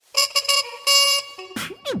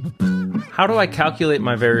How do I calculate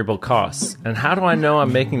my variable costs? And how do I know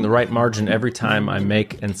I'm making the right margin every time I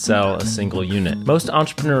make and sell a single unit? Most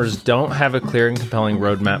entrepreneurs don't have a clear and compelling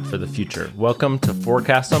roadmap for the future. Welcome to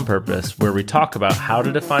Forecast on Purpose, where we talk about how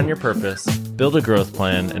to define your purpose, build a growth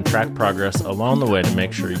plan, and track progress along the way to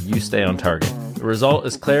make sure you stay on target. The result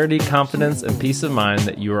is clarity, confidence, and peace of mind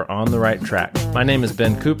that you are on the right track. My name is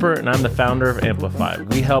Ben Cooper, and I'm the founder of Amplify.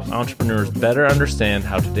 We help entrepreneurs better understand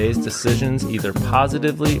how today's decisions either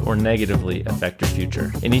positively or negatively affect your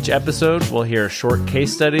future. In each episode, we'll hear a short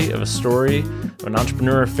case study of a story of an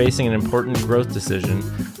entrepreneur facing an important growth decision,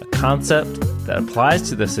 a concept that applies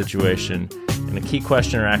to the situation, and a key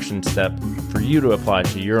question or action step for you to apply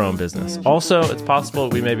to your own business. Also, it's possible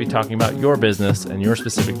we may be talking about your business and your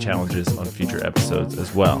specific challenges on future episodes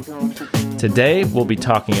as well. Today, we'll be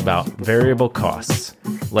talking about variable costs.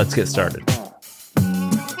 Let's get started.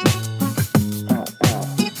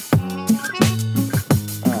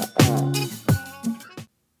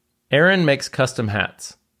 Aaron makes custom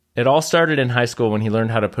hats. It all started in high school when he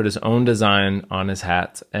learned how to put his own design on his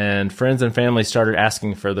hats, and friends and family started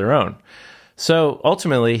asking for their own. So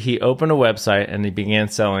ultimately, he opened a website and he began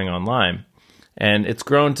selling online. And it's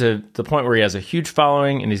grown to the point where he has a huge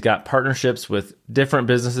following and he's got partnerships with different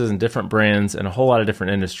businesses and different brands and a whole lot of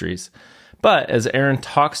different industries. But as Aaron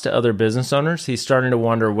talks to other business owners, he's starting to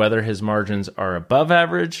wonder whether his margins are above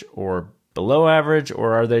average or below average,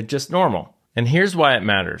 or are they just normal? And here's why it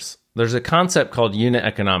matters. There's a concept called unit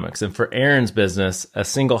economics, and for Aaron's business, a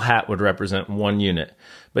single hat would represent one unit.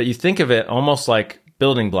 But you think of it almost like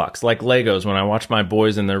building blocks, like Legos. When I watch my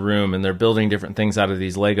boys in their room and they're building different things out of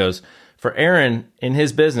these Legos, for Aaron, in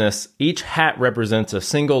his business, each hat represents a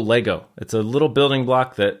single Lego. It's a little building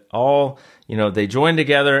block that all, they join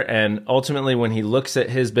together, and ultimately when he looks at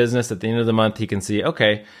his business at the end of the month, he can see,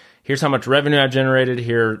 okay, here's how much revenue I generated,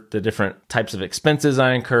 here are the different types of expenses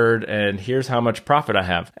I incurred, and here's how much profit I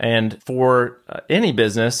have. And for any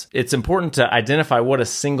business, it's important to identify what a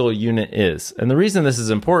single unit is. And the reason this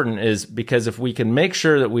is important is because if we can make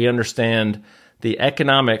sure that we understand the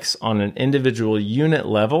economics on an individual unit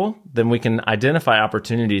level, then we can identify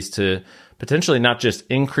opportunities to potentially not just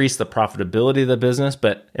increase the profitability of the business,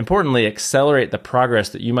 but importantly, accelerate the progress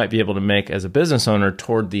that you might be able to make as a business owner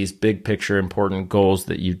toward these big picture important goals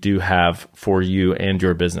that you do have for you and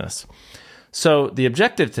your business. So the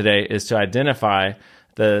objective today is to identify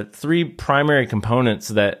the three primary components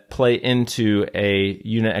that play into a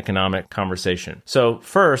unit economic conversation. So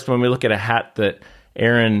first, when we look at a hat that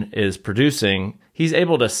Aaron is producing, he's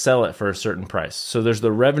able to sell it for a certain price. So there's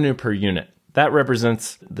the revenue per unit. That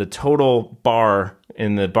represents the total bar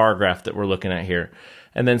in the bar graph that we're looking at here.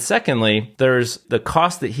 And then secondly, there's the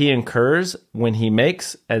cost that he incurs when he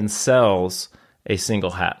makes and sells a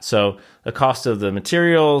single hat. So the cost of the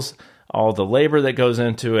materials, all the labor that goes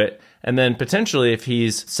into it, and then potentially if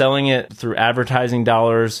he's selling it through advertising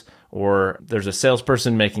dollars, or there's a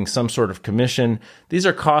salesperson making some sort of commission, these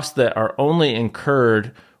are costs that are only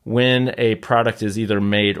incurred when a product is either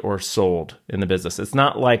made or sold in the business. It's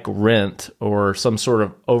not like rent or some sort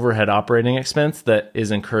of overhead operating expense that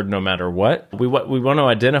is incurred no matter what. What we want to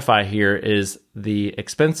identify here is the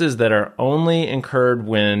expenses that are only incurred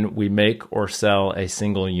when we make or sell a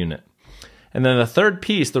single unit. And then the third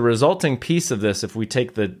piece, the resulting piece of this, if we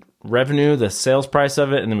take the revenue, the sales price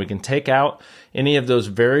of it, and then we can take out any of those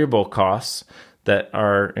variable costs that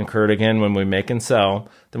are incurred again when we make and sell,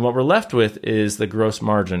 then what we're left with is the gross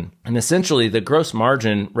margin. And essentially, the gross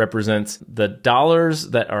margin represents the dollars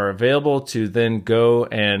that are available to then go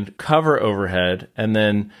and cover overhead. And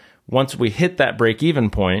then once we hit that break-even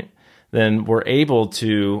point, then we're able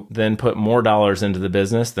to then put more dollars into the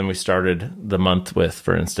business than we started the month with,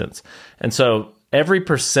 for instance. And so every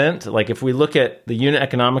percent, like if we look at the unit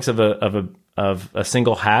economics of a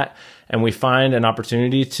single hat, and we find an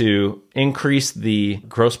opportunity to increase the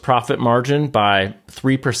gross profit margin by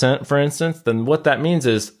 3%, for instance, then what that means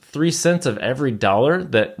is 3 cents of every dollar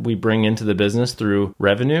that we bring into the business through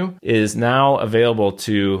revenue is now available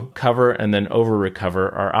to cover and then over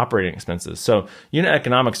recover our operating expenses. So unit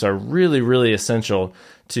economics are really, really essential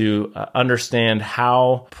to understand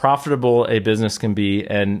how profitable a business can be,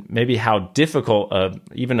 and maybe how difficult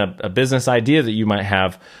even a business idea that you might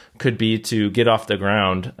have could be to get off the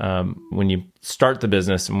ground when you start the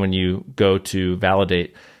business and when you go to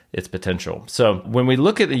validate its potential. So when we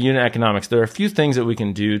look at the unit economics, there are a few things that we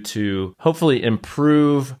can do to hopefully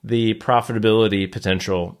improve the profitability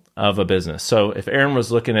potential of a business. So if Aaron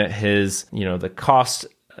was looking at his, the cost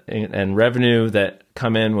and revenue that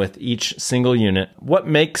come in with each single unit. What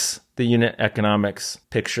makes the unit economics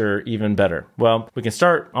picture even better? Well, we can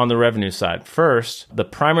start on the revenue side. First, the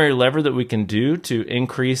primary lever that we can do to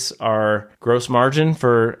increase our gross margin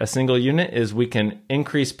for a single unit is we can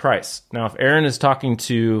increase price. Now, if Aaron is talking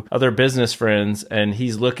to other business friends and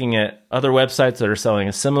he's looking at other websites that are selling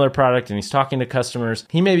a similar product and he's talking to customers,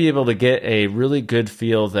 he may be able to get a really good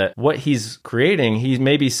feel that what he's creating, he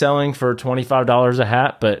may be selling for $25 a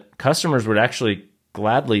hat, but customers would actually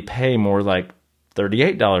gladly pay more like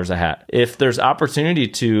 $38 a hat. If there's opportunity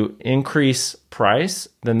to increase price,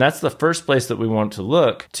 then that's the first place that we want to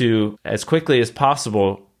look to, as quickly as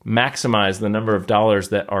possible, maximize the number of dollars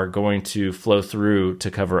that are going to flow through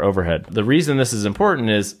to cover overhead. The reason this is important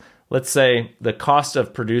is, let's say the cost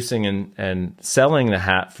of producing and selling the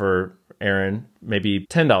hat for Aaron maybe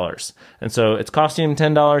 $10. And so it's costing him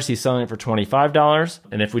 $10. He's selling it for $25.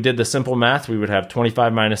 And if we did the simple math, we would have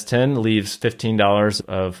 25 minus 10 leaves $15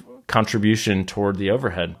 of contribution toward the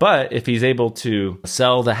overhead. But if he's able to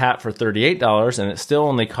sell the hat for $38 and it still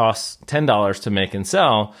only costs $10 to make and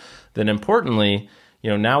sell, then importantly,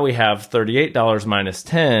 now we have $38 minus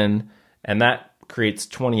 10, and that creates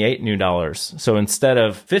 $28 new dollars. So instead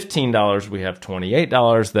of $15, we have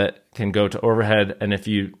 $28 that can go to overhead. And if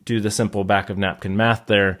you do the simple back of napkin math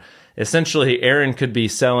there, essentially Aaron could be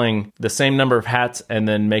selling the same number of hats and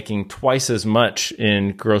then making twice as much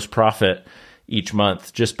in gross profit each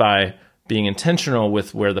month just by being intentional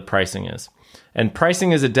with where the pricing is. And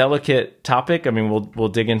pricing is a delicate topic. I mean, we'll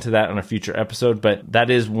dig into that on a future episode, but that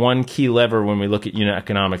is one key lever when we look at unit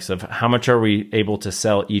economics of how much are we able to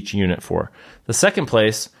sell each unit for. The second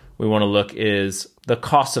place we want to look is the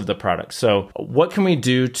cost of the product. So what can we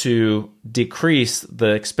do to decrease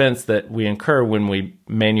the expense that we incur when we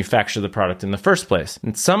manufacture the product in the first place?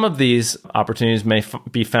 And some of these opportunities may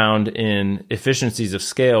be found in efficiencies of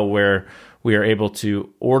scale, where we are able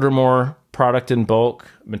to order more product in bulk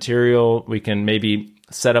material. We can maybe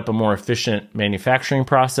set up a more efficient manufacturing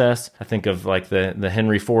process. I think of like the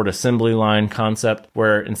Henry Ford assembly line concept,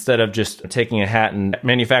 where instead of just taking a hat and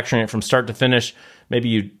manufacturing it from start to finish, maybe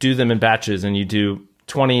you do them in batches and you do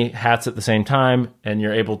 20 hats at the same time, and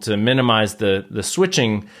you're able to minimize the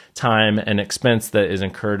switching time and expense that is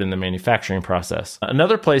incurred in the manufacturing process.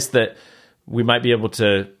 Another place that we might be able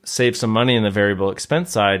to save some money in the variable expense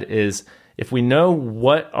side is if we know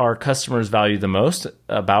what our customers value the most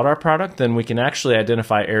about our product, then we can actually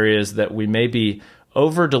identify areas that we may be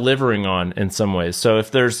over-delivering on in some ways. So if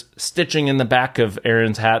there's stitching in the back of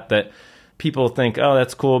Aaron's hat that people think, oh,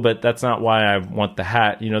 that's cool, but that's not why I want the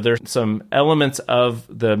hat. There's some elements of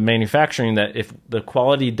the manufacturing that if the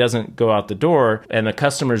quality doesn't go out the door and the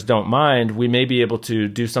customers don't mind, we may be able to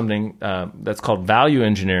do something that's called value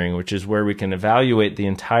engineering, which is where we can evaluate the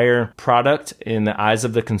entire product in the eyes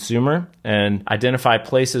of the consumer and identify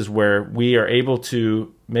places where we are able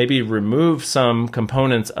to maybe remove some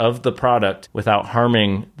components of the product without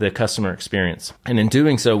harming the customer experience. And in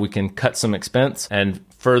doing so, we can cut some expense and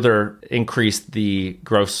further increase the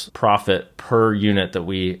gross profit per unit that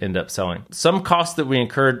we end up selling. Some costs that we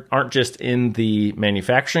incurred aren't just in the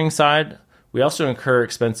manufacturing side. We also incur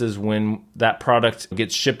expenses when that product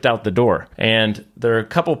gets shipped out the door. And there are a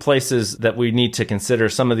couple places that we need to consider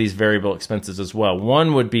some of these variable expenses as well.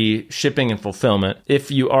 One would be shipping and fulfillment.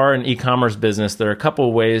 If you are an e-commerce business, there are a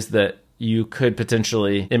couple ways that you could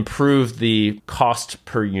potentially improve the cost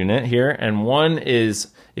per unit here. And one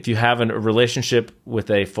is if you have a relationship with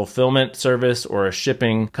a fulfillment service or a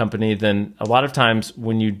shipping company, then a lot of times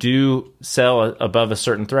when you do sell above a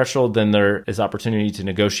certain threshold, then there is opportunity to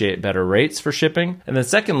negotiate better rates for shipping. And then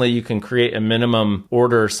secondly, you can create a minimum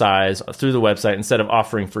order size through the website. Instead of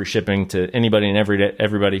offering free shipping to anybody and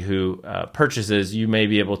everybody who purchases, you may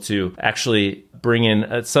be able to actually bring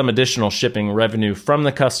in some additional shipping revenue from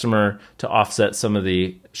the customer to offset some of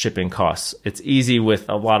the shipping costs. It's easy with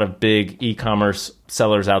a lot of big e-commerce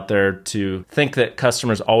sellers out there to think that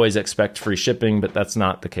customers always expect free shipping, but that's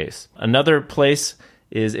not the case. Another place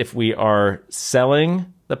is if we are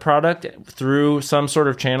selling the product through some sort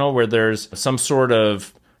of channel where there's some sort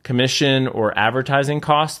of commission or advertising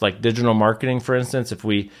cost, like digital marketing, for instance. If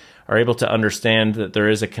we are able to understand that there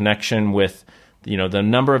is a connection with the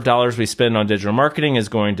number of dollars we spend on digital marketing is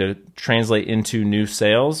going to translate into new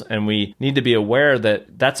sales. And we need to be aware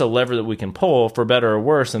that that's a lever that we can pull for better or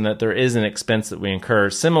worse, and that there is an expense that we incur.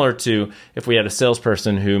 Similar to if we had a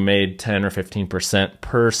salesperson who made 10 or 15%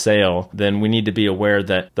 per sale, then we need to be aware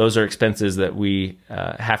that those are expenses that we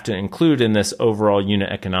have to include in this overall unit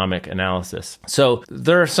economic analysis. So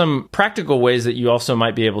there are some practical ways that you also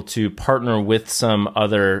might be able to partner with some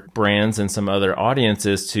other brands and some other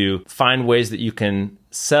audiences to find ways that you can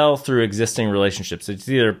sell through existing relationships. It's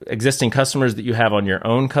either existing customers that you have on your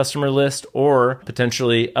own customer list or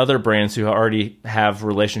potentially other brands who already have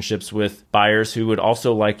relationships with buyers who would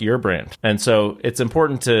also like your brand. And so it's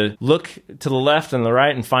important to look to the left and the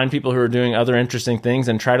right and find people who are doing other interesting things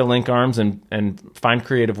and try to link arms and find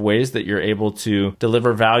creative ways that you're able to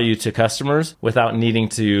deliver value to customers without needing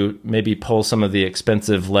to maybe pull some of the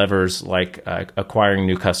expensive levers like acquiring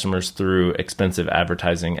new customers through expensive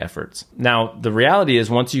advertising efforts. Now, the reality is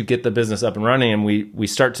once you get the business up and running and we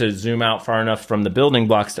start to zoom out far enough from the building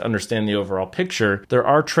blocks to understand the overall picture, there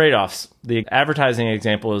are trade-offs. The advertising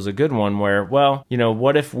example is a good one where, well,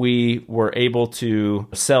 what if we were able to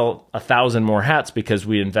sell 1,000 more hats because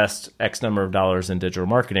we invest X number of dollars in digital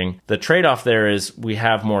marketing? The trade-off there is we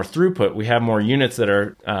have more throughput. We have more units that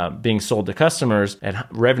are being sold to customers and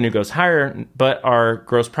revenue goes higher, but our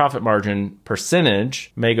gross profit margin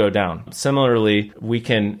percentage may go down. Similarly, we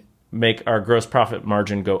can make our gross profit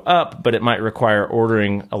margin go up, but it might require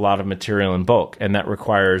ordering a lot of material in bulk. And that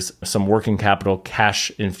requires some working capital cash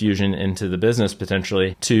infusion into the business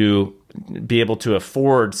potentially to be able to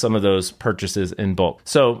afford some of those purchases in bulk.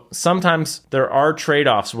 So sometimes there are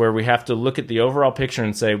trade-offs where we have to look at the overall picture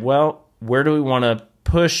and say, well, where do we want to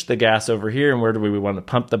push the gas over here and where do we want to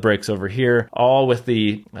pump the brakes over here, all with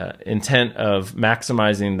the intent of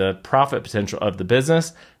maximizing the profit potential of the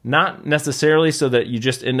business, not necessarily so that you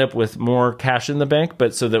just end up with more cash in the bank,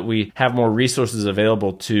 but so that we have more resources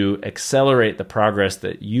available to accelerate the progress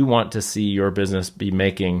that you want to see your business be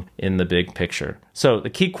making in the big picture. So the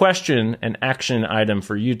key question and action item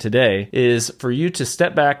for you today is for you to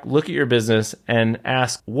step back, look at your business and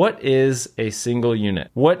ask, what is a single unit?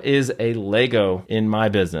 What is a Lego in my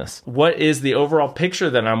business? What is the overall picture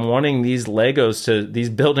that I'm wanting these these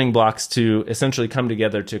building blocks to essentially come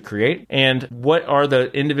together to create? And what are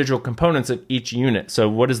the individual components of each unit? So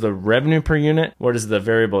what is the revenue per unit? What is the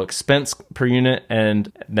variable expense per unit?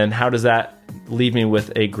 And then how does that leave me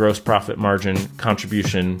with a gross profit margin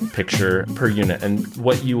contribution picture per unit? And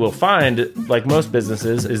what you will find, like most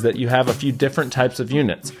businesses, is that you have a few different types of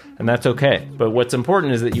units, and that's okay. But what's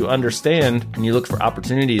important is that you understand and you look for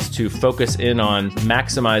opportunities to focus in on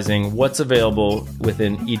maximizing what's available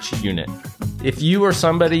within each unit. If you or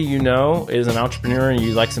somebody you know is an entrepreneur and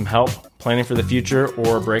you'd like some help planning for the future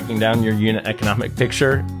or breaking down your unit economic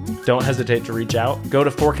picture, don't hesitate to reach out. Go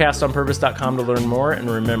to forecastonpurpose.com to learn more. And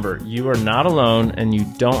remember, you are not alone and you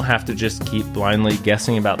don't have to just keep blindly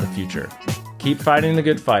guessing about the future. Keep fighting the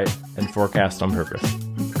good fight and forecast on purpose.